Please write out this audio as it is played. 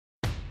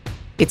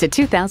It's a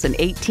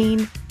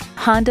 2018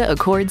 Honda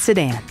Accord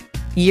sedan.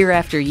 Year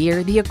after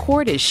year, the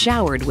Accord is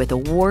showered with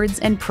awards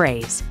and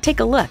praise. Take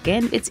a look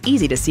and it's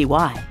easy to see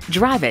why.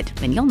 Drive it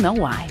and you'll know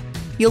why.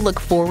 You'll look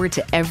forward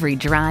to every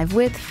drive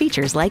with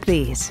features like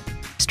these: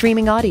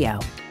 streaming audio,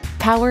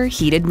 power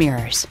heated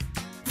mirrors,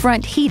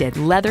 front heated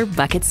leather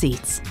bucket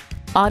seats,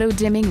 auto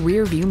dimming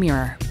rear view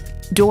mirror,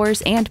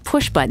 doors and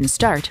push button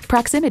start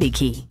proximity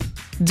key,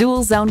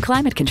 dual zone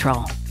climate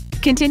control,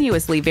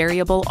 continuously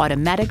variable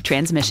automatic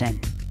transmission,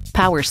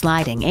 power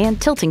sliding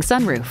and tilting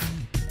sunroof,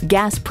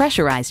 gas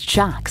pressurized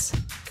shocks,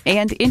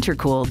 and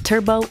intercooled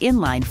turbo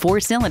inline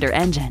 4-cylinder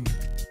engine.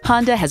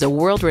 Honda has a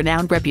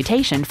world-renowned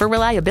reputation for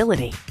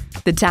reliability.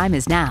 The time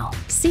is now.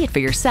 See it for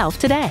yourself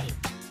today.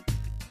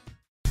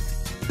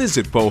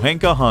 Visit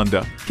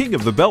Pohanka-Honda, King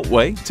of the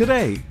Beltway,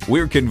 today.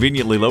 We're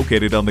conveniently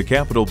located on the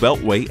Capitol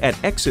Beltway at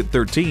Exit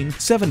 13,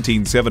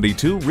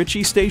 1772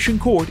 Ritchie Station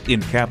Court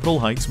in Capitol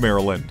Heights,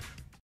 Maryland.